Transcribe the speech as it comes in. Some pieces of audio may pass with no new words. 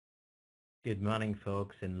Good morning,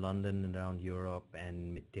 folks in London and around Europe,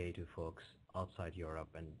 and midday to folks outside Europe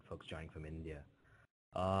and folks joining from India.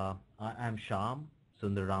 I'm Shyam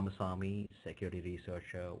Sundar Ramasamy, security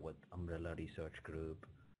researcher with Umbrella Research Group.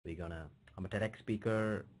 I'm a TEDx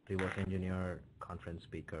speaker, reverse engineer, conference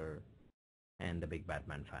speaker, and a big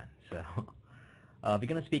Batman fan. So we're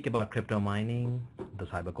going to speak about crypto mining, the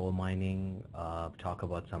cyber gold mining, talk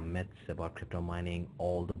about some myths about crypto mining,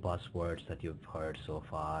 all the buzzwords that you've heard so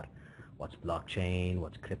far. What's blockchain,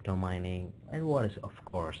 what's crypto mining, and what is, of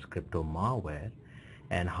course, crypto malware,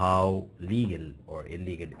 and how legal or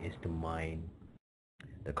illegal it is to mine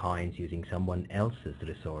the coins using someone else's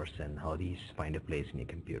resource and how these find a place in your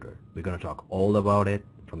computer. We're going to talk all about it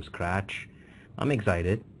from scratch. I'm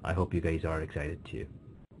excited. I hope you guys are excited too.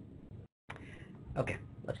 Okay,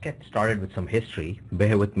 let's get started with some history.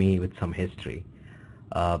 Bear with me with some history.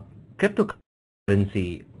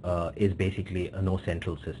 Cryptocurrency is basically a no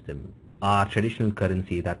central system. Our traditional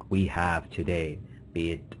currency that we have today,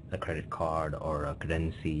 be it a credit card or a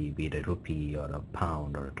currency, be it a rupee or a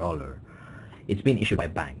pound or a dollar, it's been issued by a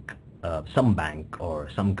bank, some bank or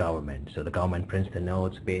some government. So the government prints the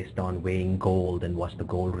notes based on weighing gold and what's the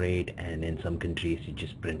gold rate, and in some countries you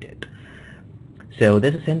just print it. So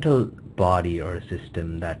there's a central body or a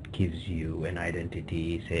system that gives you an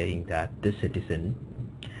identity saying that this citizen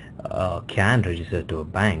can register to a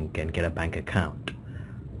bank and get a bank account.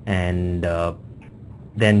 And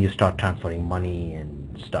then you start transferring money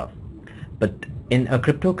and stuff. But in a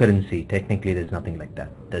cryptocurrency, technically there's nothing like that.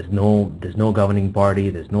 There's no governing body,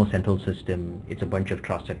 there's no central system. It's a bunch of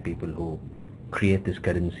trusted people who create this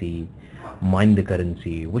currency, mine the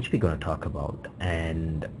currency, which we're going to talk about,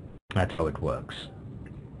 and that's how it works.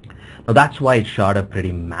 Now that's why it shot up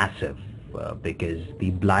pretty massive, because the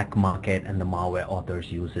black market and the malware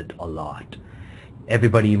authors use it a lot.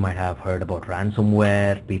 Everybody might have heard about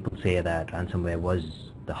ransomware. People say that ransomware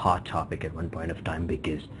was the hot topic at one point of time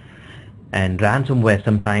and ransomware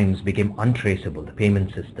sometimes became untraceable, the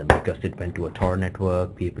payment system, because it went to a Tor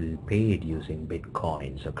network. People paid using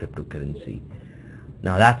Bitcoins or cryptocurrency.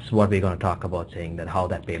 Now that's what we're going to talk about, saying that how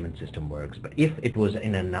that payment system works. But if it was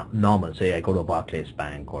in a normal, say I go to a Barclays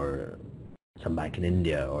bank or some bank in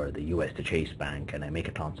India or the US, the Chase Bank, and I make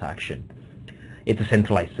a transaction, it's a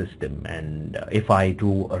centralized system, and if I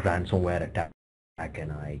do a ransomware attack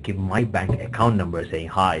and I give my bank account number saying,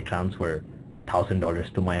 hi, transfer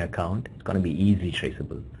 $1,000 to my account, it's going to be easily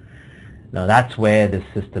traceable. Now that's where this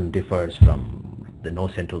system differs from the no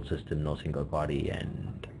central system, no single body,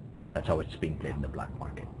 and that's how it's being played in the black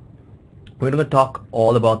market. We're going to talk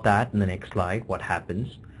all about that in the next slide, what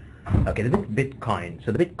happens. Okay, the Bitcoin.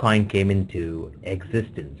 So the Bitcoin came into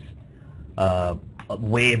existence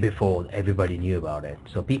way before everybody knew about it.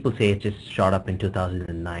 So people say it just shot up in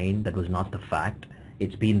 2009. That was not the fact.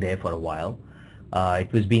 It's been there for a while. It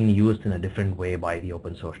was being used in a different way by the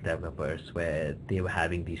open source developers, where they were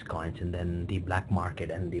having these coins, and then the black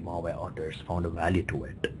market and the malware authors found a value to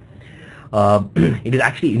it. It is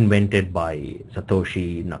actually invented by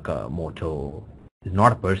Satoshi Nakamoto. It's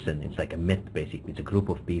not a person, it's like a myth basically. It's a group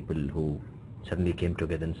of people who suddenly came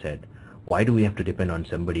together and said, why do we have to depend on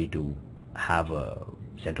somebody to have a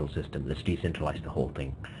central system? Let's decentralize the whole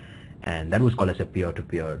thing. And that was called as a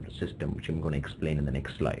peer-to-peer system, which I'm going to explain in the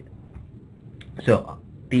next slide. So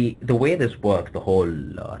the way this works, the whole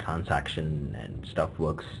transaction and stuff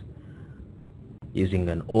works using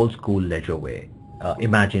an old school ledger way.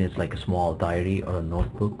 Imagine it's like a small diary or a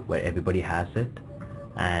notebook where everybody has it,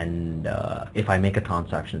 and if I make a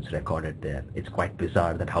transaction, it's recorded there. It's quite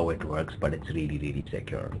bizarre that how it works, but it's really, really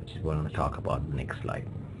secure, which is what I'm going to talk about in the next slide.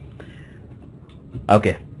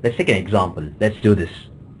 Okay, let's take an example. Let's do this.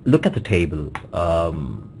 Look at the table.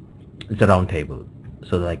 It's a round table,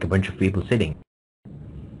 so like a bunch of people sitting.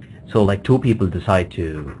 So like two people decide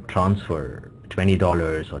to transfer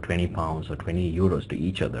 $20 or 20 pounds or 20 euros to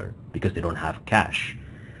each other because they don't have cash.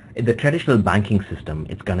 In the traditional banking system,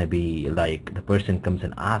 it's going to be like the person comes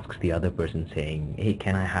and asks the other person saying, hey,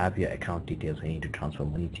 can I have your account details? I need to transfer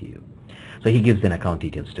money to you. So he gives an account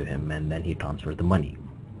details to him, and then he transfers the money.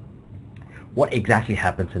 What exactly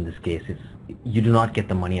happens in this case is you do not get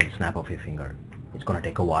the money at the snap of your finger. It's going to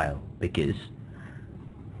take a while, because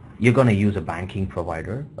you're going to use a banking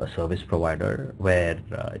provider, a service provider, where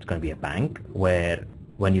it's going to be a bank, where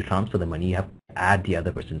when you transfer the money, you have to add the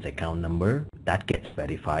other person's account number. That gets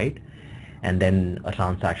verified, and then a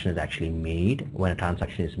transaction is actually made. When a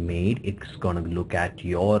transaction is made, it's going to look at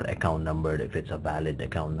your account number, if it's a valid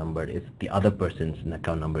account number, if the other person's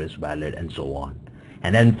account number is valid, and so on.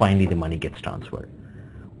 And then finally the money gets transferred.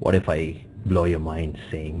 What if I blow your mind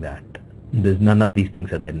saying that there's none of these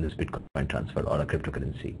things in this Bitcoin transfer or a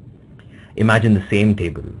cryptocurrency? Imagine the same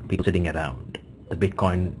table, people sitting around. The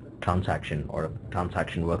Bitcoin transaction or a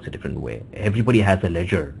transaction works a different way. Everybody has a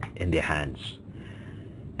ledger in their hands.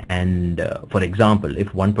 And for example,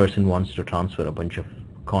 if one person wants to transfer a bunch of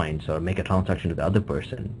coins or make a transaction to the other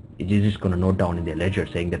person, it is just going to note down in their ledger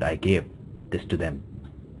saying that I gave this to them.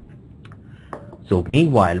 So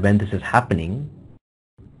meanwhile, when this is happening,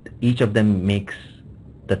 each of them makes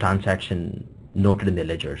the transaction noted in their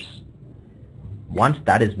ledgers. Once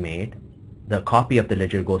that is made, the copy of the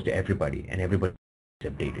ledger goes to everybody and everybody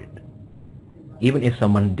is updated. Even if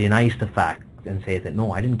someone denies the fact and says that,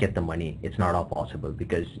 no, I didn't get the money, it's not all possible,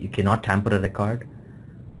 because you cannot tamper a record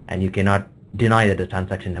and you cannot deny that the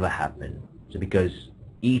transaction never happened. So because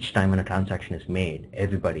each time when a transaction is made,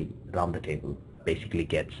 everybody around the table basically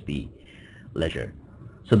gets the ledger.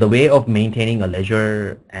 So the way of maintaining a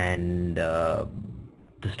ledger and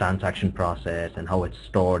this transaction process and how it's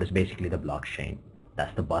stored is basically the blockchain.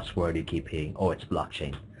 That's the buzzword you keep hearing. Oh, it's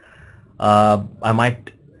blockchain. I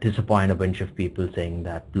might disappoint a bunch of people saying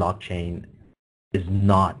that blockchain is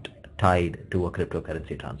not tied to a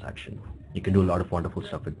cryptocurrency transaction. You can do a lot of wonderful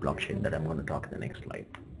stuff with blockchain that I'm going to talk in the next slide.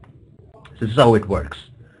 So this is how it works.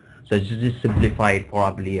 So it's just simplified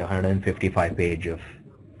probably 155 page of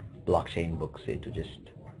blockchain books into just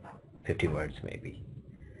 50 words maybe.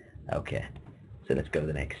 Okay, so let's go to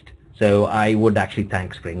the next. So I would actually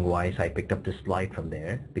thank Springwise. I picked up this slide from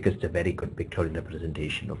there because it's a very good pictorial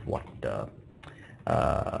representation of what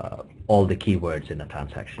all the keywords in a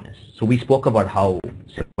transaction is. So we spoke about how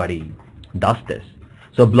somebody does this.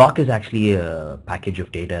 So a block is actually a package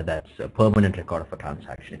of data that's a permanent record of a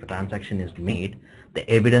transaction. If a transaction is made, the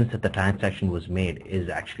evidence that the transaction was made is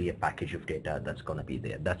actually a package of data that's going to be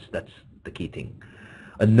there. That's the key thing.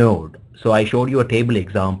 A node. So I showed you a table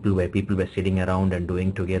example where people were sitting around and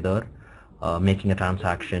doing together, making a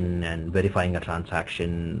transaction and verifying a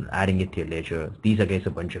transaction, adding it to your ledger. These are guys a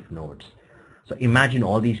bunch of nodes. So imagine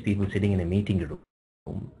all these people sitting in a meeting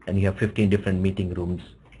room, and you have 15 different meeting rooms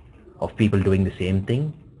of people doing the same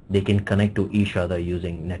thing. They can connect to each other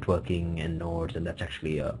using networking and nodes, and that's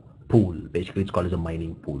actually a pool. Basically, it's called as a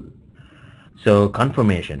mining pool. So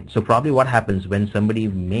confirmation. So probably what happens when somebody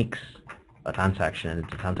makes a transaction and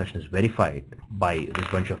the transaction is verified by this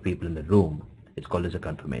bunch of people in the room, it's called as a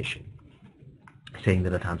confirmation, saying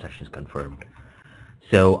that a transaction is confirmed.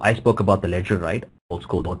 So I spoke about the ledger, right? Old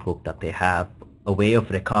school notebook that they have, a way of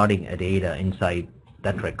recording a data inside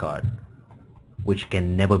that record, which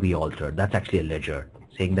can never be altered. That's actually a ledger,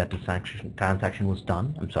 saying that the transaction was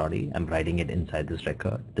done. I'm sorry, I'm writing it inside this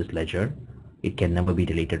record, this ledger. It can never be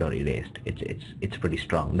deleted or erased. It's pretty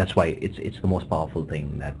strong. That's why it's the most powerful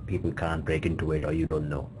thing, that people can't break into it or you don't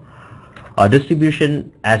know.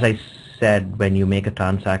 Distribution, as I said, when you make a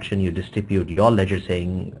transaction, you distribute your ledger,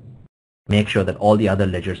 saying make sure that all the other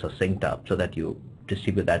ledgers are synced up, so that you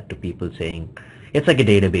distribute that to people, saying it's like a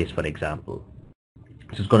database, for example.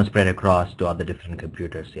 So it's going to spread across to other different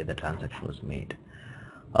computers, say the transaction was made.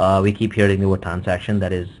 We keep hearing the word transaction,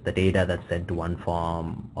 that is the data that's sent to one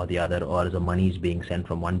form or the other, or the money is being sent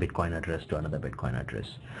from one Bitcoin address to another Bitcoin address.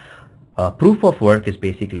 Proof of work is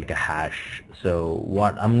basically like a hash. So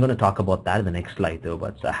what I'm going to talk about that in the next slide though,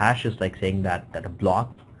 but a hash is like saying that a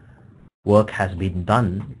block work has been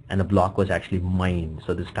done and a block was actually mined.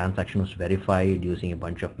 So this transaction was verified using a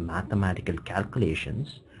bunch of mathematical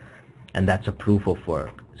calculations, and that's a proof of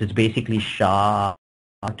work. So it's basically SHA-256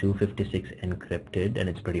 encrypted, and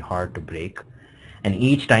it's pretty hard to break. And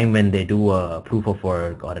each time when they do a proof of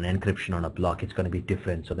work or an encryption on a block, it's going to be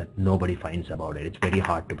different so that nobody finds about it. It's very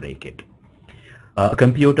hard to break it. A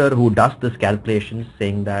computer who does this calculation,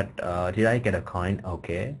 saying that, did I get a coin?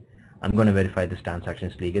 Okay, I'm going to verify this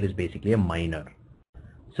transaction is legal, is basically a miner.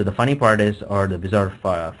 So the funny part is, or the bizarre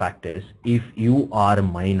fact is, if you are a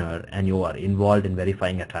miner and you are involved in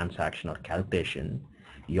verifying a transaction or calculation,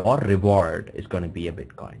 your reward is going to be a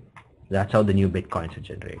Bitcoin. That's how the new Bitcoins are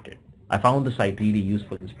generated. I found the site really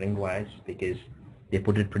useful in Springwise because they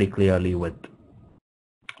put it pretty clearly with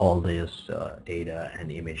all this data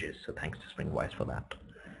and images. So thanks to Springwise for that.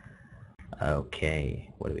 Okay,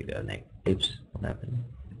 what do we go next? Oops, what happened?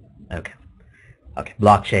 Okay. Okay,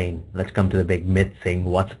 blockchain. Let's come to the big myth thing.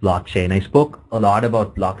 What's blockchain? I spoke a lot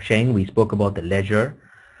about blockchain. We spoke about the ledger.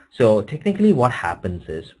 So technically what happens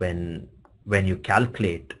is when you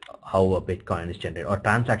calculate how a Bitcoin is generated or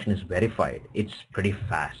transaction is verified, it's pretty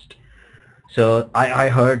fast. So I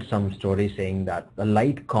heard some stories saying that the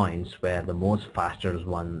Litecoins were the most fastest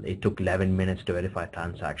one. It took 11 minutes to verify a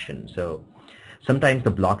transaction. So sometimes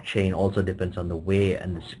the blockchain also depends on the way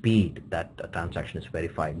and the speed that a transaction is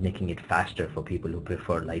verified, making it faster for people who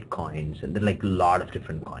prefer Litecoins, and there are like a lot of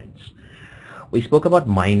different coins. We spoke about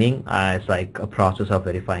mining as like a process of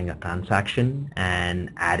verifying a transaction and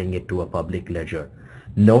adding it to a public ledger.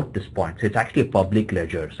 Note this point. So it's actually a public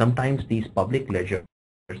ledger. Sometimes these public ledgers,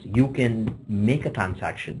 you can make a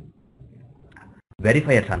transaction,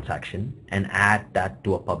 verify a transaction, and add that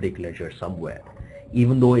to a public ledger somewhere.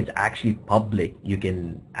 Even though it's actually public, you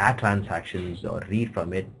can add transactions or read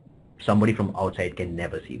from it. Somebody from outside can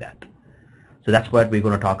never see that. So that's what we're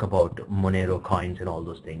going to talk about, Monero coins and all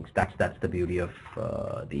those things. That's the beauty of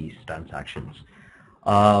these transactions.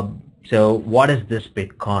 So what is this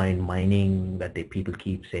Bitcoin mining that people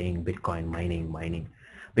keep saying, Bitcoin mining?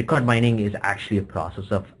 Bitcoin mining is actually a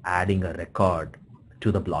process of adding a record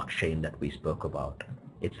to the blockchain that we spoke about.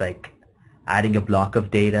 It's like adding a block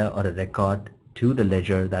of data or a record to the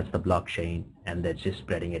ledger, that's the blockchain, and they're just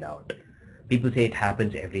spreading it out. People say it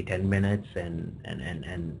happens every 10 minutes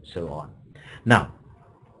and so on. Now,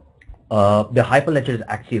 the Hyperledger is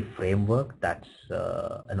actually a framework that's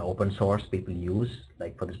an open source people use,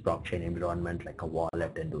 like for this blockchain environment, like a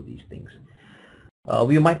wallet and do these things.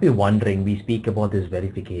 We might be wondering, we speak about this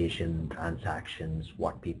verification, transactions,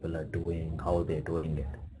 what people are doing, how they're doing it.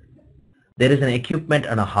 There is an equipment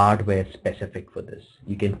and a hardware specific for this.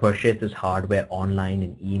 You can purchase this hardware online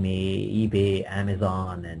in eBay,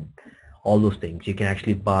 Amazon, and all those things. You can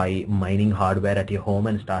actually buy mining hardware at your home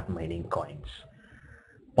and start mining coins.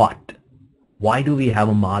 But why do we have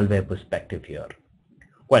a malware perspective here?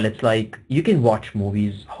 Well, it's like you can watch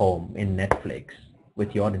movies home in Netflix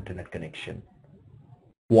with your internet connection.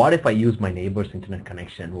 What if I use my neighbor's internet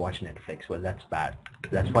connection and watch Netflix? Well, that's bad.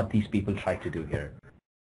 That's what these people try to do here.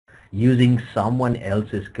 Using someone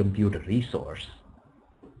else's computer resource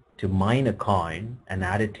to mine a coin and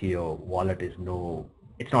add it to your wallet is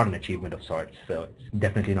it's not an achievement of sorts. So it's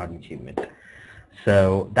definitely not an achievement.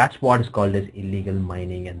 So that's what is called as illegal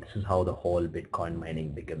mining, and this is how the whole Bitcoin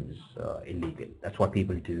mining becomes illegal. That's what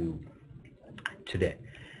people do today.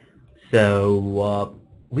 So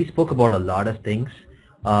we spoke about a lot of things.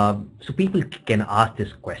 So people can ask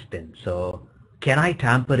this question. So can I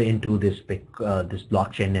tamper into this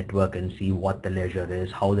blockchain network and see what the ledger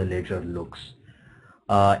is, how the ledger looks?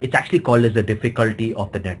 It's actually called as the difficulty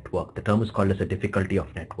of the network. The term is called as the difficulty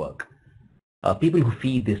of network. People who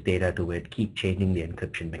feed this data to it keep changing the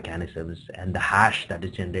encryption mechanisms, and the hash that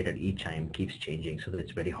is generated each time keeps changing, so that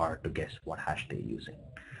it's very hard to guess what hash they're using.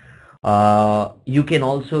 You can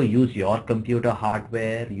also use your computer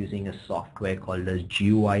hardware using a software called as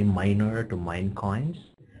GUI miner to mine coins,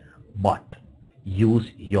 but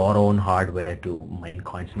use your own hardware to mine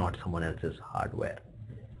coins, not someone else's hardware.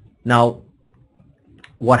 Now,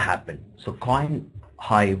 what happened? So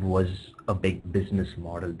CoinHive was a big business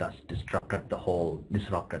model that disrupted the whole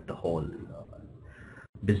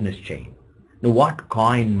business chain. Now, what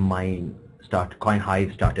CoinHive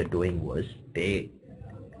started doing was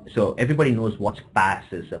so everybody knows what PaaS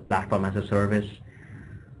is, a platform as a service.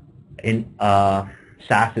 In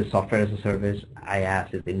SaaS is software as a service.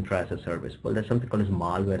 IaaS is infra as a service. Well, there's something called as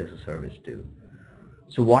malware as a service too.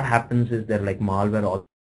 So what happens is there are like malware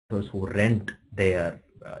authors who rent their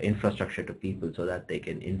infrastructure to people so that they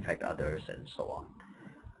can infect others and so on.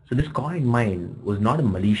 So this CoinMine was not a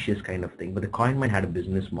malicious kind of thing, but the CoinMine had a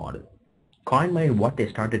business model. CoinMine, what they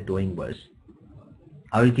started doing was,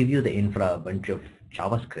 I will give you the infra, a bunch of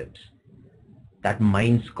JavaScripts that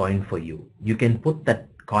mines coin for you. You can put that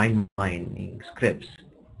coin mining scripts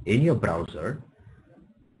in your browser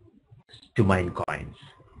to mine coins.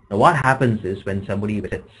 Now what happens is when somebody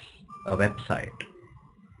visits a website,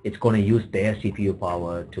 it's going to use their CPU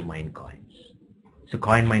power to mine coins. So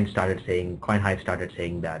CoinHive started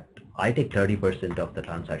saying that I take 30% of the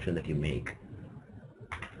transaction that you make,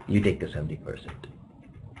 you take the 70%.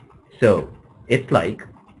 So it's like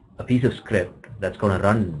a piece of script that's going to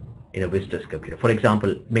run in a visitor's computer. For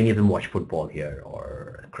example, many of them watch football here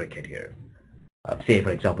or cricket here. Say, for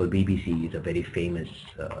example, BBC is a very famous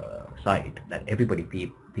site that people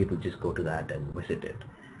just go to that and visit it.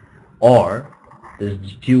 Or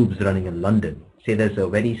there's tubes running in London. Say there's a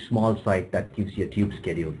very small site that gives you a tube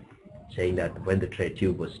schedule, saying that when the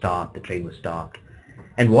tube was stopped, the train was stopped.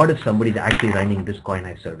 And what if somebody's actually running this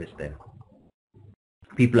CoinHive service there?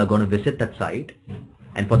 People are going to visit that site,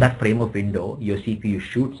 and for that frame of window, your CPU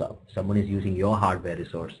shoots up. Someone is using your hardware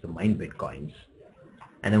resource to mine Bitcoins.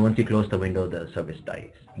 And then once you close the window, the service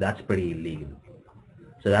dies. That's pretty illegal.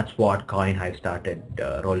 So that's what CoinHive started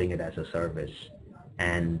rolling it as a service.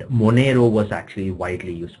 And Monero was actually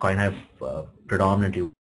widely used. CoinHive predominantly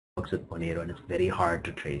works with Monero, and it's very hard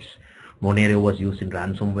to trace. Monero was used in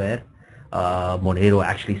ransomware. Monero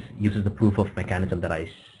actually uses the proof of mechanism that I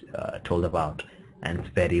told about, and it's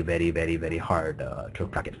very, very, very, very hard to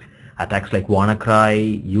crack it. Attacks like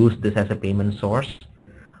WannaCry use this as a payment source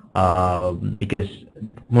because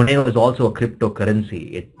Monero is also a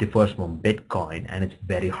cryptocurrency. It differs from Bitcoin, and it's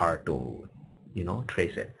very hard to,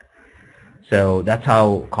 trace it. So that's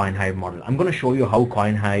how CoinHive model. I'm going to show you how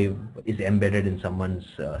CoinHive is embedded in someone's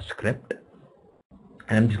script.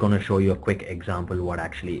 And I'm just going to show you a quick example what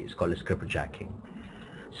actually is called as cryptojacking.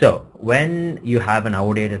 So when you have an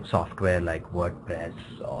outdated software like WordPress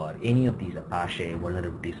or any of these Apache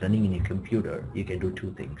vulnerabilities running in your computer, you can do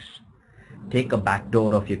two things. Take a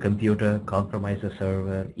backdoor of your computer, compromise the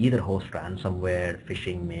server, either host ransomware,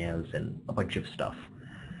 phishing mails, and a bunch of stuff.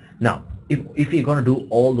 Now, if you're going to do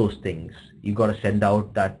all those things, you've got to send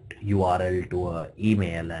out that URL to an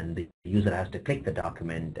email, and the user has to click the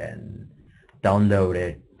document and download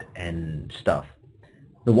it and stuff.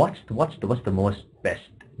 So what's the most best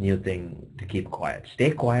new thing to keep quiet?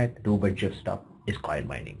 Stay quiet, do a bunch of stuff, is coin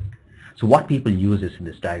mining. So what people use is in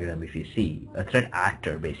this diagram, if you see, a threat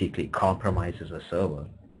actor basically compromises a server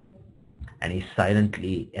and he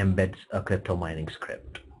silently embeds a crypto mining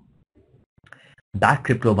script. That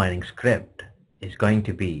crypto mining script is going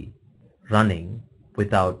to be running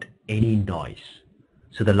without any noise.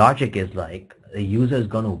 So the logic is like the user is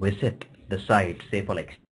going to visit the site, say for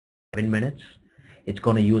like 7 minutes. It's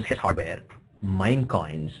going to use his hardware, mine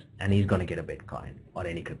coins, and he's going to get a Bitcoin or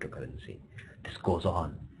any cryptocurrency. This goes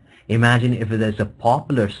on. Imagine if there's a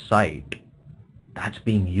popular site that's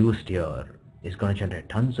being used here, is going to generate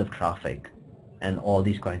tons of traffic, and all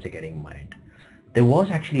these coins are getting mined. There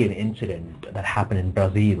was actually an incident that happened in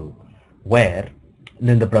Brazil where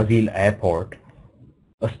in the Brazil airport,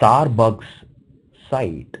 a Starbucks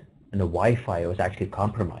site and the Wi-Fi was actually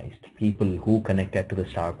compromised. People who connected to the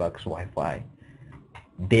Starbucks Wi-Fi,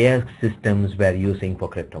 their systems were used for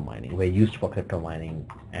crypto mining,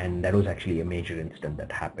 and that was actually a major incident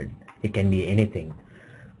that happened. It can be anything.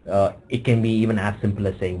 It can be even as simple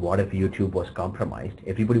as saying, what if YouTube was compromised?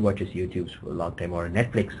 Everybody watches YouTube for a long time, or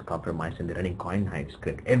Netflix is compromised and they're running CoinHive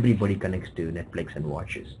script. Everybody connects to Netflix and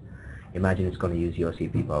watches. Imagine it's going to use your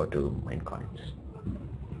CPU power to mine coins.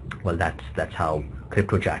 Well, that's how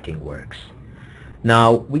cryptojacking works.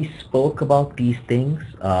 Now, we spoke about these things.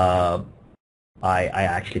 I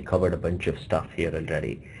actually covered a bunch of stuff here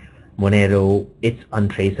already. Monero, it's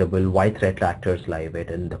untraceable. Why threat actors live it,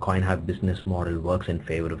 and the CoinHive business model works in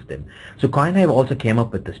favor of them. So CoinHive also came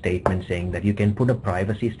up with a statement saying that you can put a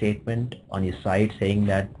privacy statement on your site saying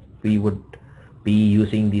that we would be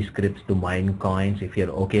using these scripts to mine coins if you're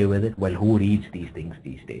okay with it. Well, who reads these things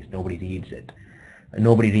these days? Nobody reads it.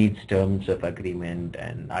 Nobody reads terms of agreement,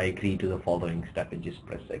 and I agree to the following step and just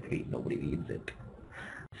press agree. Nobody reads it.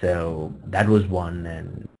 So that was one.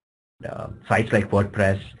 And sites like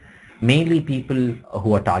WordPress, mainly people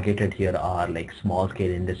who are targeted here are like small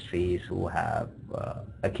scale industries who have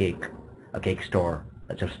a cake store.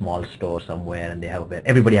 That's a small store somewhere, and they have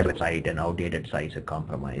everybody has a website, and outdated sites are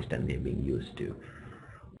compromised and they're being used to,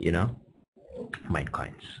 mine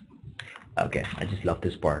coins. Okay, I just love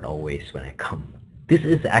this part always when I come. This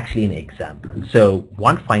is actually an example. So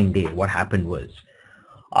one fine day, what happened was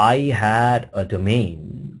I had a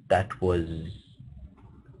domain that was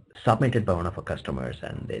submitted by one of our customers,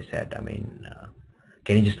 and they said,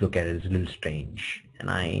 can you just look at it? It's a little strange. And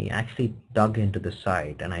I actually dug into the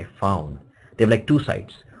site, and I found they have like two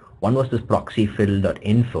sites. One was this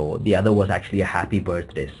proxyfill.info. The other was actually a happy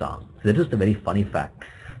birthday song. So this is the very funny fact.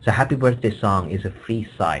 So happy birthday song is a free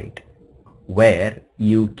site where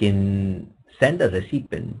you can send a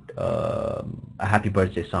recipient a happy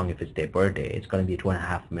birthday song if it's their birthday. It's going to be a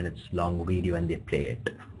 2.5 minutes long video, and they play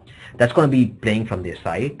it. That's going to be playing from their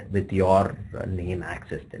site with your name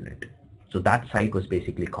accessed in it. So that site was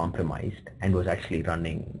basically compromised and was actually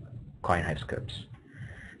running CoinHive scripts.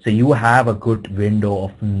 So you have a good window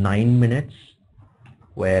of 9 minutes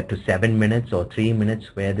to 7 minutes or 3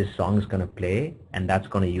 minutes where this song is going to play, and that's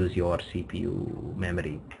going to use your CPU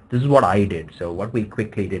memory. This is what I did. So what we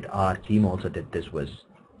quickly did, our team also did this, was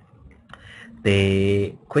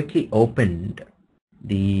they quickly opened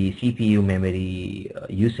the CPU memory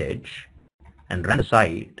usage and ran the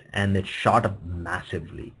site, and it shot up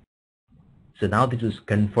massively. So now this is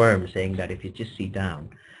confirmed, saying that if you just see down,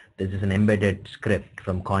 this is an embedded script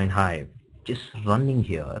from CoinHive just running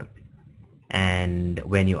here, and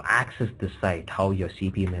when you access the site, how your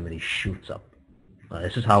CPU memory shoots up.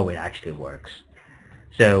 This is how it actually works.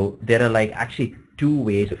 So there are like actually two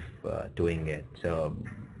ways of doing it. So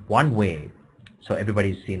one way, so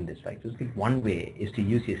everybody's seen this, right? So one way is to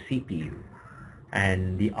use your CPU,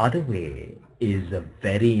 and the other way is a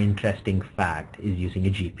very interesting fact, is using a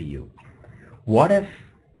GPU. What if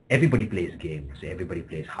everybody plays games. Everybody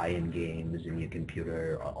plays high-end games in your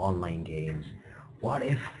computer or online games. What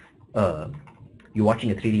if you're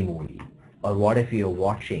watching a 3D movie, or what if you're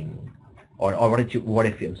watching, or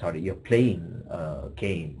I'm sorry, you're playing a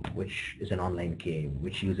game which is an online game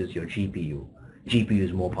which uses your GPU. GPU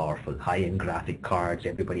is more powerful, high-end graphic cards.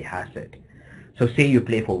 Everybody has it. So say you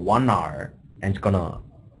play for 1 hour and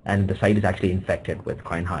the site is actually infected with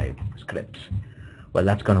CoinHive scripts. Well,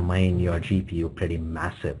 that's gonna mine your GPU pretty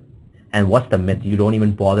massive. And what's the myth? You don't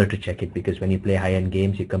even bother to check it, because when you play high-end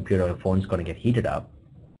games, your computer or phone's gonna get heated up.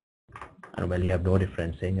 And well, you have no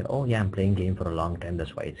difference saying that, oh yeah, I'm playing game for a long time,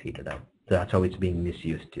 that's why it's heated up. So that's how it's being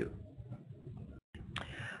misused too.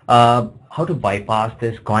 How to bypass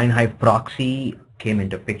this? CoinHive proxy came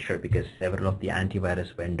into picture because several of the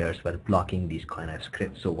antivirus vendors were blocking these CoinHive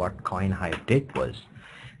scripts. So what CoinHive did was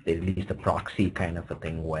they released a proxy kind of a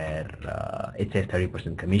thing where it says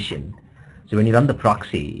 30% commission. So when you run the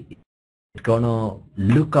proxy, it's gonna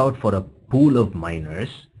look out for a pool of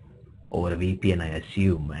miners over a VPN, I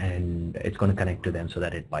assume, and it's going to connect to them so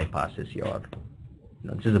that it bypasses your,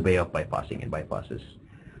 this is a way of bypassing. It bypasses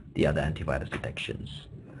the other antivirus detections.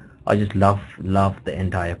 I just love the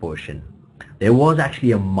entire portion. There was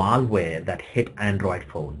actually a malware that hit Android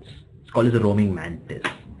phones. It's called as a roaming mantis.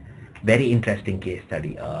 Very interesting case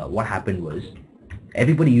study. What happened was,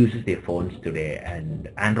 everybody uses their phones today, and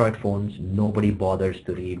Android phones, nobody bothers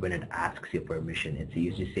to read when it asks you permission. It's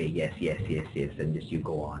usually say yes, yes, yes, yes, and just you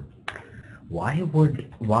go on. Why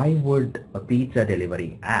would a pizza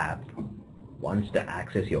delivery app wants to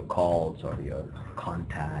access your calls or your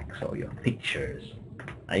contacts or your pictures?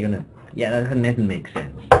 Are you gonna? Yeah, that doesn't make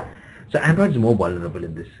sense. So Android is more vulnerable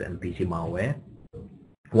in this MPC malware.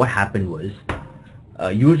 What happened was,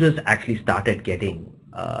 users actually started getting.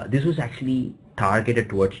 This was actually targeted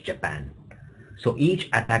towards Japan. So each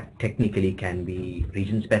attack technically can be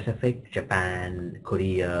region specific: Japan,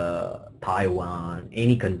 Korea, Taiwan,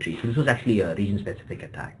 any country. So this was actually a region specific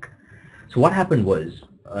attack. So what happened was,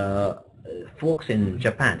 folks in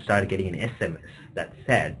Japan started getting an SMS that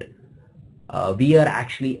said, we are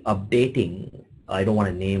actually updating, I don't want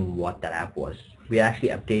to name what that app was, we are actually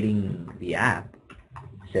updating the app.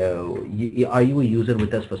 So are you a user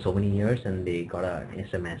with us for so many years? And they got an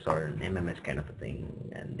SMS or an MMS kind of a thing,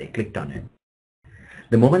 and they clicked on it.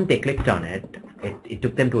 The moment they clicked on it, it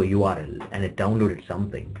took them to a URL, and it downloaded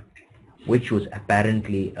something which was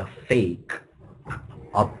apparently a fake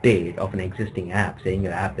update of an existing app saying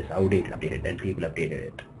your app is outdated, and people updated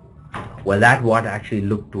it. Well, that what actually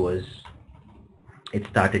looked was, it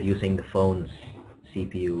started using the phone's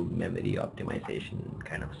CPU memory optimization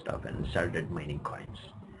kind of stuff and started mining coins.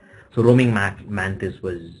 So roaming mantis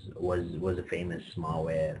was a famous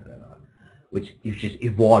malware which just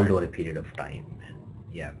evolved over a period of time. And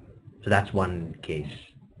yeah, so that's one case.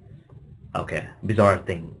 Okay, bizarre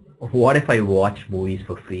thing. What if I watch movies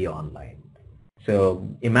for free online? So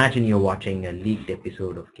imagine you're watching a leaked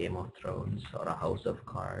episode of Game of Thrones or a House of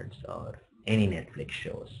Cards or any Netflix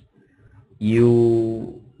shows.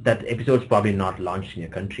 That episode's probably not launched in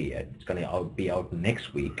your country yet. It's going to be out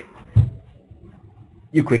next week.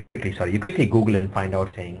 You quickly Google and find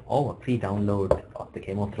out saying, oh, a free download of the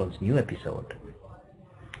Game of Thrones new episode.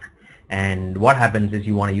 And what happens is,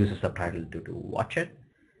 you want to use a subtitle to watch it.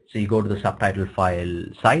 So you go to the subtitle file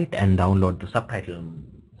site and download the subtitle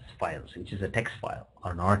files, which is a text file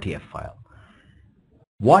or an RTF file.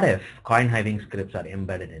 What if coin hiving scripts are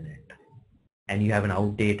embedded in it, and you have an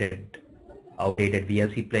outdated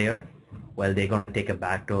VLC player? Well, they're going to take a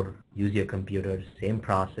backdoor, use your computer, same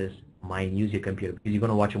process, use your computer, because you're going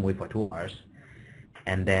to watch a movie for 2 hours,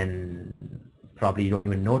 and then probably you don't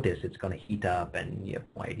even notice it's going to heat up and you have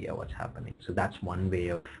no idea what's happening. So that's one way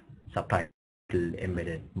of subtitle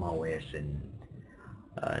embedded malwares and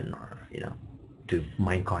to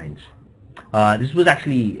mine coins. This was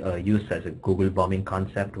actually used as a Google bombing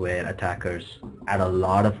concept, where attackers add a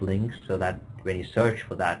lot of links so that when you search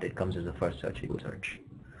for that, it comes as the first search you search.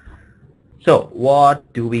 So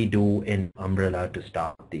what do we do in Umbrella to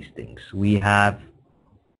stop these things?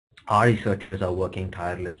 Our researchers are working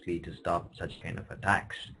tirelessly to stop such kind of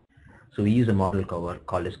attacks. So we use a model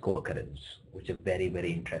called as co-occurrence, which is very,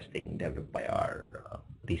 very interesting, developed by our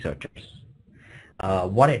researchers.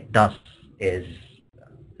 What it does is,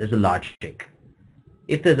 there's a logic.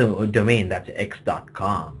 If there's a domain that's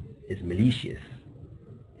x.com is malicious,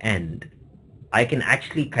 and I can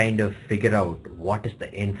actually kind of figure out what is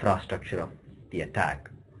the infrastructure of the attack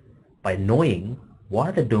by knowing what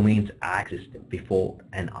are the domains accessed before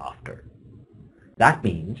and after. That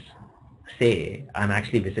means, say I'm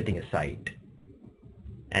actually visiting a site,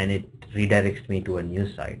 and it redirects me to a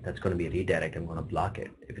new site. That's going to be a redirect. I'm going to block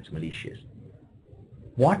it if it's malicious.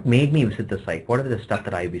 What made me visit the site? What are the stuff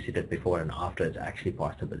that I visited before and after is actually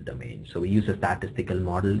possible domain? So we use a statistical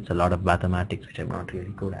model. It's a lot of mathematics, which I'm not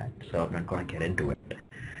really good at, so I'm not going to get into it.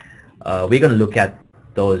 We're going to look at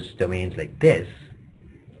those domains like this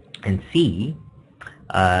and see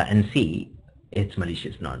it's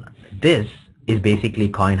malicious. No. This is basically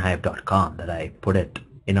coinhive.com that I put it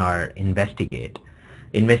in our investigate.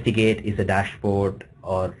 Investigate is a dashboard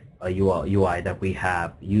or a UI that we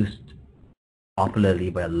have used popularly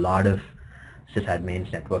by a lot of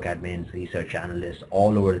sysadmins, network admins, research analysts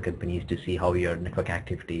all over the companies to see how your network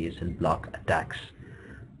activity is and block attacks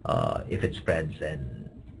if it spreads, and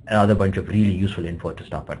another bunch of really useful info to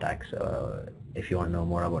stop attacks. If you want to know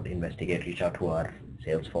more about investigate, reach out to our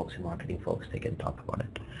sales folks and marketing folks. They can talk about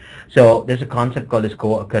it. So there's a concept called as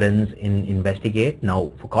co-occurrence in investigate.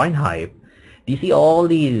 Now for CoinHive, you see all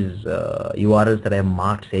these URLs that I have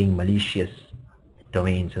marked saying malicious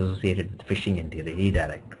domains associated with phishing and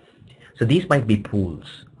redirect. So these might be pools.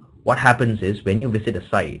 What happens is when you visit a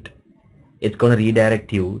site, it's going to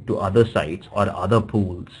redirect you to other sites or other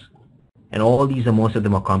pools, and all these are, most of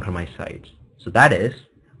them are compromised sites. So that is,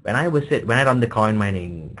 when I run the coin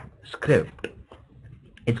mining script,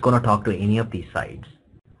 it's going to talk to any of these sites,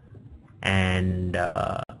 and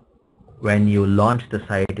when you launch the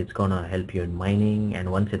site, it's going to help you in mining,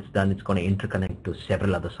 and once it's done, it's going to interconnect to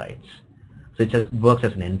several other sites. So it just works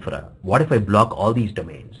as an infra. What if I block all these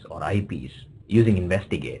domains or IPs using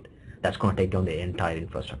investigate? That's going to take down the entire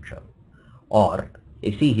infrastructure. Or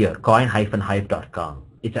you see here, coin-hive.com.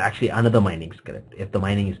 It's actually another mining script. If the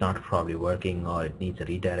mining is not probably working or it needs a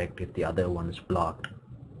redirect, if the other one is blocked,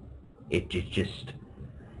 it just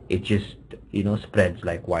spreads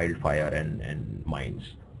like wildfire and mines.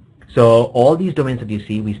 So all these domains that you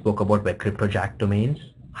see we spoke about were cryptojack domains,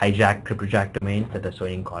 hijacked cryptojack domains that are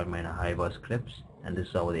showing CoinMiner Hive scripts, and this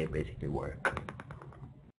is how they basically work.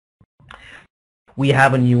 We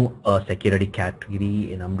have a new security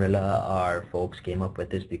category in Umbrella. Our folks came up with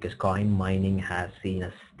this because coin mining has seen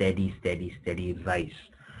a steady rise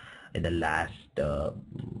in the last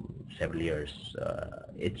several years.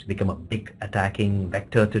 It's become a big attacking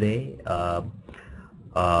vector today.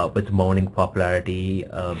 With mounting popularity,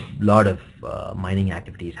 a lot of mining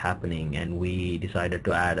activities happening, and we decided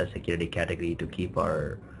to add a security category to keep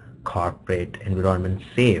our corporate environment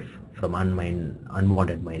safe from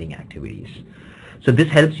unwanted mining activities. So this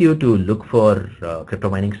helps you to look for crypto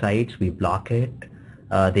mining sites. We block it.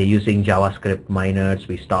 They're using JavaScript miners.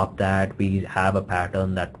 We stop that. We have a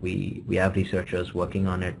pattern that we have researchers working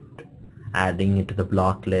on it, adding it to the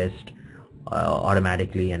block list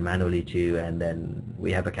automatically and manually too, and then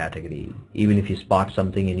we have a category. Even if you spot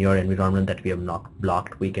something in your environment that we have not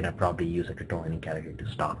blocked, we can probably use a crypto mining category to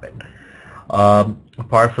stop it.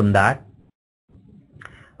 Apart from that,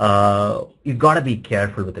 you've got to be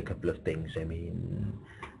careful with a couple of things. I mean,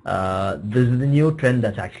 the new trend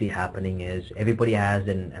that's actually happening is everybody has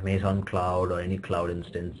an Amazon cloud or any cloud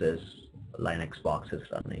instances, Linux boxes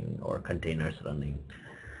running or containers running.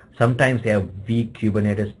 Sometimes they have weak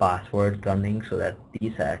Kubernetes passwords running, so that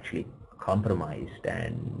these are actually compromised,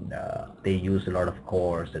 and they use a lot of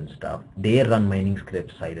cores and stuff. They run mining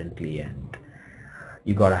scripts silently, and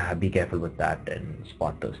you gotta be careful with that and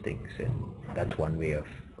spot those things. And that's one way of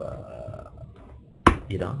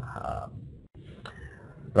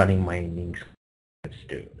running mining scripts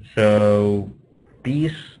too. So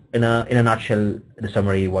these, in a nutshell, the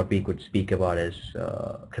summary, what we could speak about is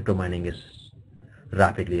crypto mining is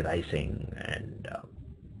rapidly rising, and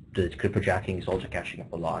the cryptojacking is also catching up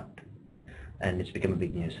a lot, and it's become a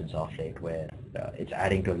big nuisance of late, where it's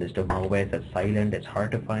adding to a list of malware that's silent, it's hard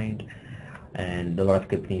to find, and a lot of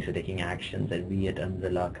companies are taking actions, and we at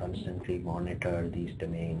Umbrella constantly monitor these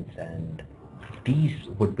domains, and these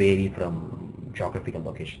would vary from geographical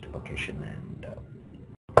location to location, and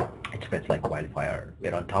it spreads like wildfire.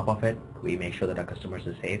 We're on top of it. We make sure that our customers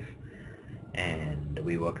are safe, and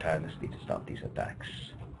we work tirelessly to stop these attacks.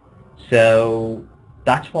 So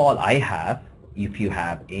that's all I have. If you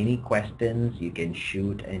have any questions, you can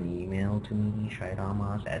shoot an email to me,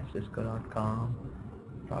 shairamas@cisco.com.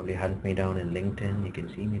 Probably hunt me down in LinkedIn. You can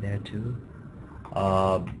see me there too.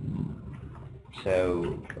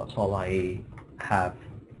 So that's all I have.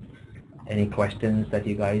 Any questions that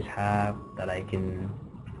you guys have that I can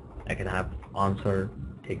have answer,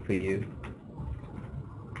 take for you?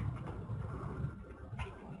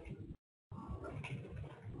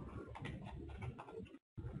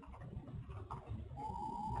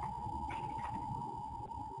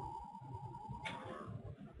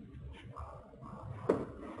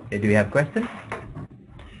 Do we have questions?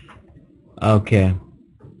 Okay.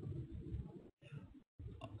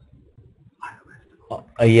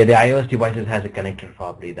 Yeah, the iOS devices has a connector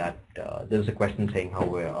probably that there's a question saying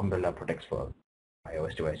how Umbrella protects for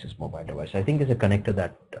iOS devices, mobile devices. I think there's a connector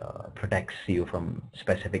that protects you from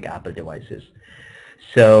specific Apple devices.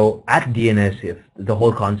 So at DNS, if the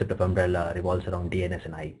whole concept of Umbrella revolves around DNS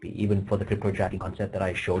and IP, even for the cryptojacking concept that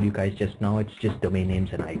I showed you guys just now, it's just domain names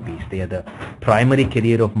and IPs. They are the primary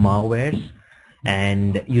carrier of malwares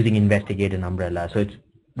and using Investigate and Umbrella. So it's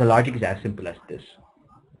the logic is as simple as this.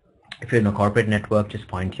 If you're in a corporate network, just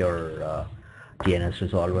point your DNS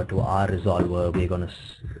resolver to our resolver. We're going to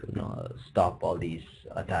stop all these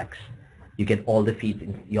attacks. You get all the feeds,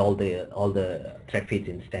 all the threat feeds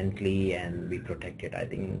instantly, and we protect it. I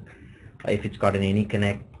think if it's got an any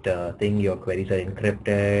connect thing, your queries are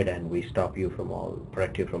encrypted, and we stop you from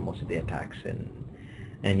protect you from most of the attacks.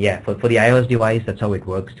 And yeah, for the iOS device, that's how it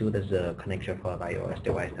works too. There's a connection for iOS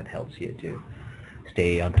device that helps you to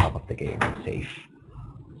stay on top of the game, safe.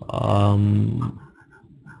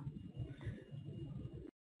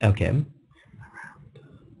 Okay.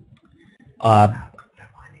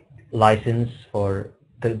 License for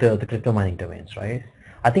the crypto mining domains, right?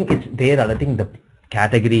 I think it's there. I think the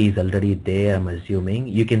category is already there. I'm assuming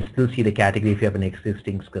you can still see the category if you have an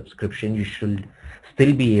existing subscription. You should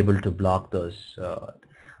still be able to block those.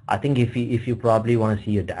 I think if you probably want to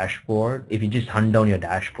see your dashboard, if you just hunt down your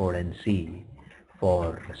dashboard and see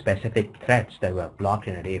for specific threats that were blocked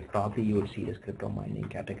in a day, probably you would see this crypto mining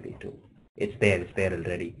category too. It's there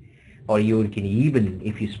already. Or you can even,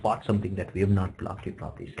 if you spot something that we have not blocked, you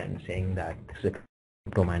probably saying that this is a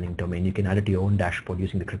crypto mining domain, you can add it to your own dashboard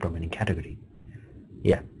using the crypto mining category.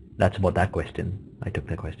 Yeah, that's about that question. I took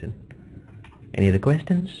the question. Any other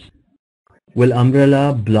questions? Will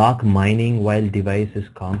Umbrella block mining while device is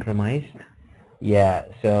compromised? Yeah,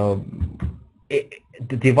 so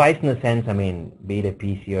the device in a sense, I mean, be it a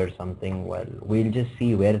PC or something, well, we'll just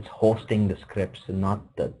see where it's hosting the scripts and not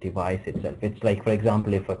the device itself. It's like, for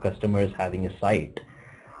example, if a customer is having a site,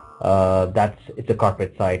 it's a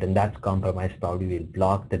corporate site and that's compromised, probably we'll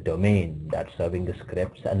block the domain that's serving the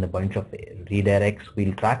scripts and a bunch of redirects.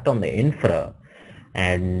 We'll track down the infra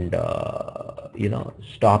and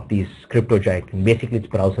stop these cryptojacking. Basically, it's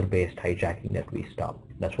browser-based hijacking that we stop.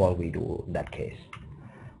 That's what we do in that case.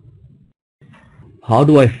 How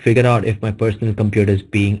do I figure out if my personal computer is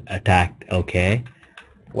being attacked? Okay.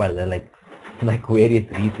 Well, there are like various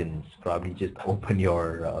reasons. Probably just open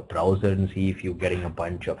your browser and see if you're getting a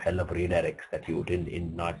bunch of hell of redirects that you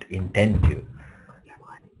didn't not intend to.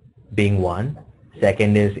 Being one.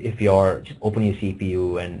 Second is if you're just open your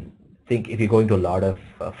CPU and think if you're going to a lot of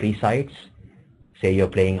free sites, say you're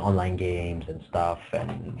playing online games and stuff,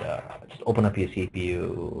 and just open up your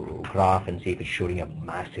CPU graph and see if it's shooting up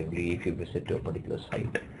massively if you visit to a particular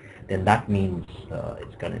site. Then that means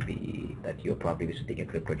it's going to be that you're probably visiting a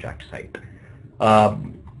cryptojacked site.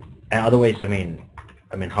 And otherwise, I mean,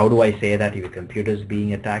 how do I say that if your computer is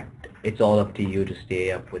being attacked? It's all up to you to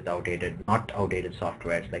stay up with not outdated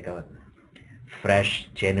software. It's like a fresh,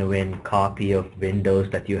 genuine copy of Windows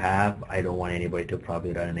that you have. I don't want anybody to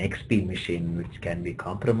probably run an XP machine which can be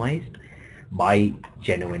compromised. Buy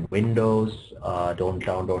genuine Windows. Don't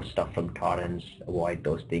download stuff from torrents. Avoid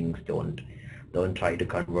those things. Don't try to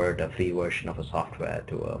convert a free version of a software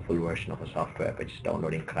to a full version of a software by just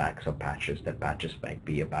downloading cracks or patches. That patches might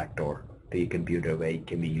be a backdoor to your computer where it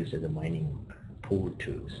can be used as a mining pool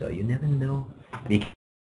too. So you never know. Be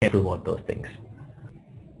careful about those things.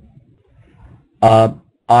 If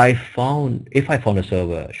I found a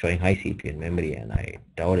server showing high CPU and memory and I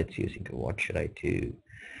doubt it's using it, what should I do?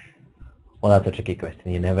 Well, that's a tricky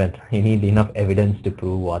question. You need enough evidence to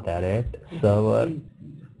prove what that is. So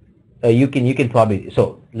you can probably,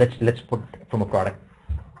 so let's put from a product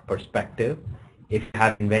perspective. If you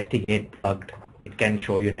have Investigate plugged, it can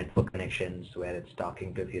show you network connections where it's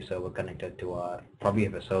talking to if your server connected to probably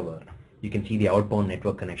have a server. You can see the outbound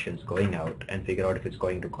network connections going out and figure out if it's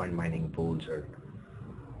going to coin mining pools or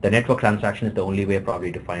the network transaction is the only way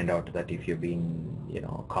probably to find out that if you're being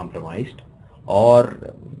compromised,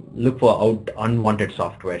 or look for unwanted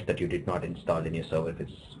softwares that you did not install in your server. If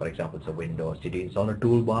it's, for example, it's a Windows, did you install a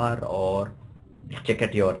toolbar, or check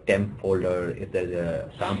at your temp folder if there's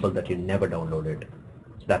a sample that you never downloaded.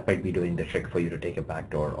 So that might be doing the trick for you to take a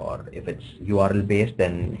backdoor, or if it's URL based,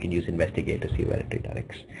 then you can use Investigate to see where it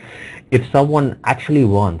redirects. If someone actually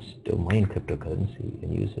wants to mine cryptocurrency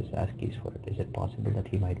and uses ASCIIs for it, is it possible that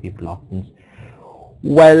he might be blocked?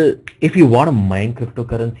 Well, if you want to mine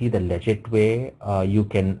cryptocurrency the legit way, you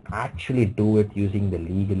can actually do it using the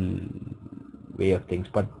legal way of things,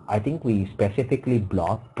 but I think we specifically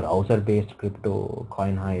block browser-based crypto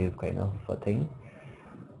coin hive kind of a thing,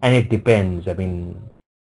 and it depends. I mean,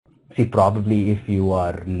 see, probably if you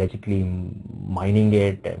are legitimately mining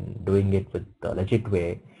it and doing it with the legit way,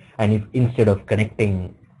 and if instead of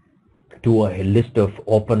connecting to a list of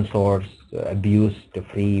open source abused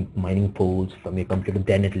free mining pools from your computer,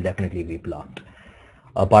 then it will definitely be blocked.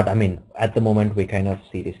 But I mean, at the moment, we kind of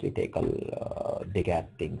seriously take a dig at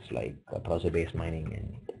things like browser-based mining,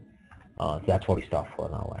 and that's what we start for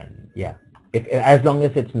now. And yeah, if as long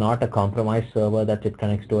as it's not a compromised server that it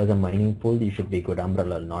connects to as a mining pool, you should be good.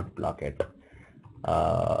 Umbrella will not block it.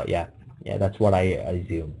 Yeah, that's what I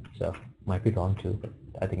assume. So might be wrong too, but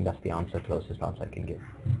I think that's the answer, closest answer I can give.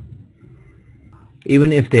 Even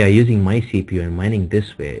if they are using my CPU and mining this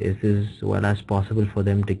way, is this as well as possible for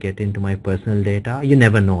them to get into my personal data? You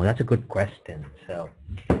never know. That's a good question. So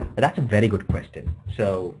that's a very good question.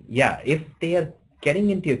 So yeah, if they are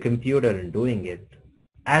getting into your computer and doing it,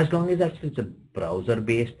 as long as it's a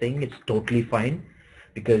browser-based thing, it's totally fine.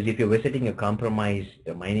 Because if you're visiting a compromised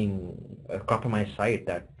compromised site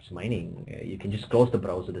that's mining, you can just close the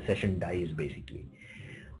browser. The session dies basically.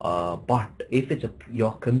 But if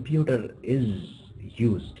your computer is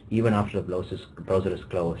used even after the browser is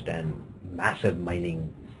closed and massive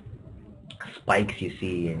mining spikes you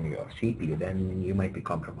see in your CPU, then you might be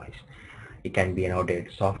compromised. It can be an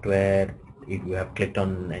outdated software. If you have clicked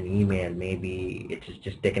on an email, maybe it's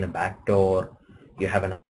just taken a backdoor. You have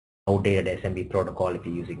an outdated SMB protocol if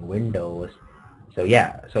you're using Windows. So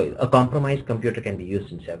yeah, so a compromised computer can be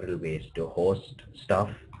used in several ways to host stuff.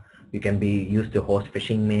 You can be used to host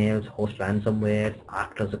phishing mails, host ransomware,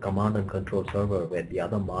 act as a command and control server where the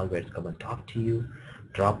other malwares come and talk to you,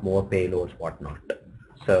 drop more payloads, whatnot.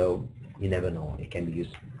 So you never know. It can be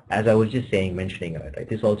used. As I was just mentioning, right?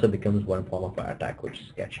 This also becomes one form of attack which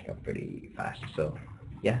is catching up pretty fast. So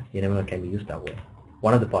yeah, you never know. It can be used that way.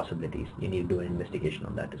 One of the possibilities. You need to do an investigation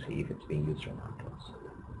on that to see if it's being used or not.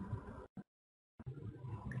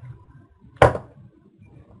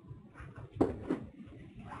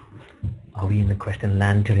 Are we in the question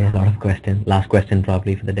land today? A lot of questions. Last question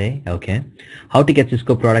probably for the day. Okay. How to get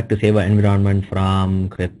Cisco product to save our environment from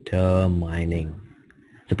crypto mining?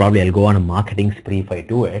 So probably I'll go on a marketing spree if I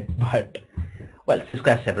do it. But well,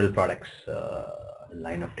 Cisco has several products,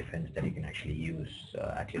 line of defense that you can actually use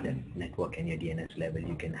at your network and your DNS level.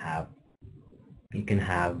 You can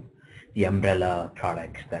have the Umbrella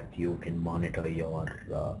products that you can monitor your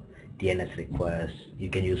DNS requests. You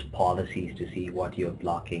can use policies to see what you're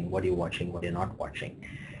blocking, what you're watching, what you're not watching.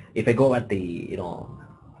 If I go at the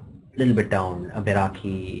little bit down, a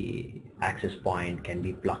Meraki access point can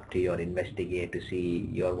be plugged to your investigate to see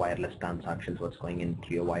your wireless transactions, what's going into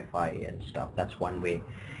your Wi-Fi and stuff. That's one way.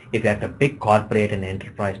 If you have a big corporate and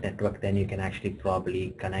enterprise network, then you can actually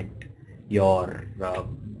probably connect your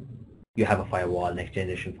you have a firewall, next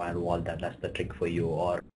generation firewall, that's the trick for you,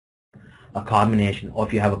 or a combination. Or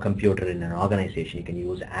if you have a computer in an organization, you can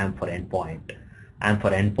use AMP for endpoint. AMP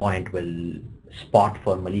for endpoint will spot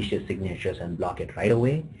for malicious signatures and block it right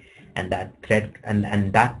away. And that threat,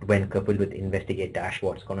 and that when coupled with investigate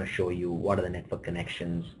dashboard, is going to show you what are the network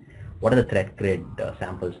connections, what are the threat grid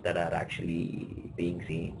samples that are actually being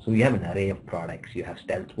seen. So you have an array of products. You have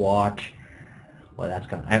Stealth Watch. Well,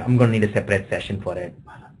 I'm going to need a separate session for it.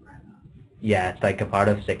 Yeah, it's like a part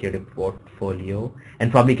of security portfolio, and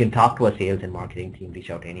probably can talk to a sales and marketing team, reach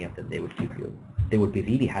out to any of them. They would be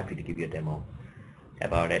really happy to give you a demo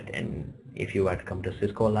about it. And if you had to come to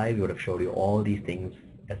Cisco Live, we would have showed you all these things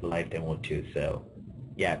as a live demo too. So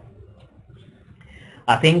yeah,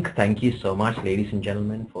 I think thank you so much, ladies and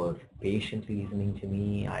gentlemen, for patiently listening to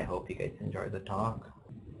me. I hope you guys enjoyed the talk.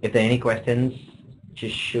 If there are any questions,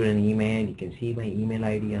 just shoot an email. You can see my email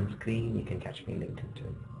ID on screen. You can catch me on LinkedIn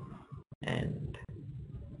too. And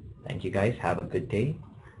thank you guys. Have a good day.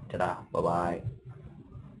 Ta-da. Bye-bye.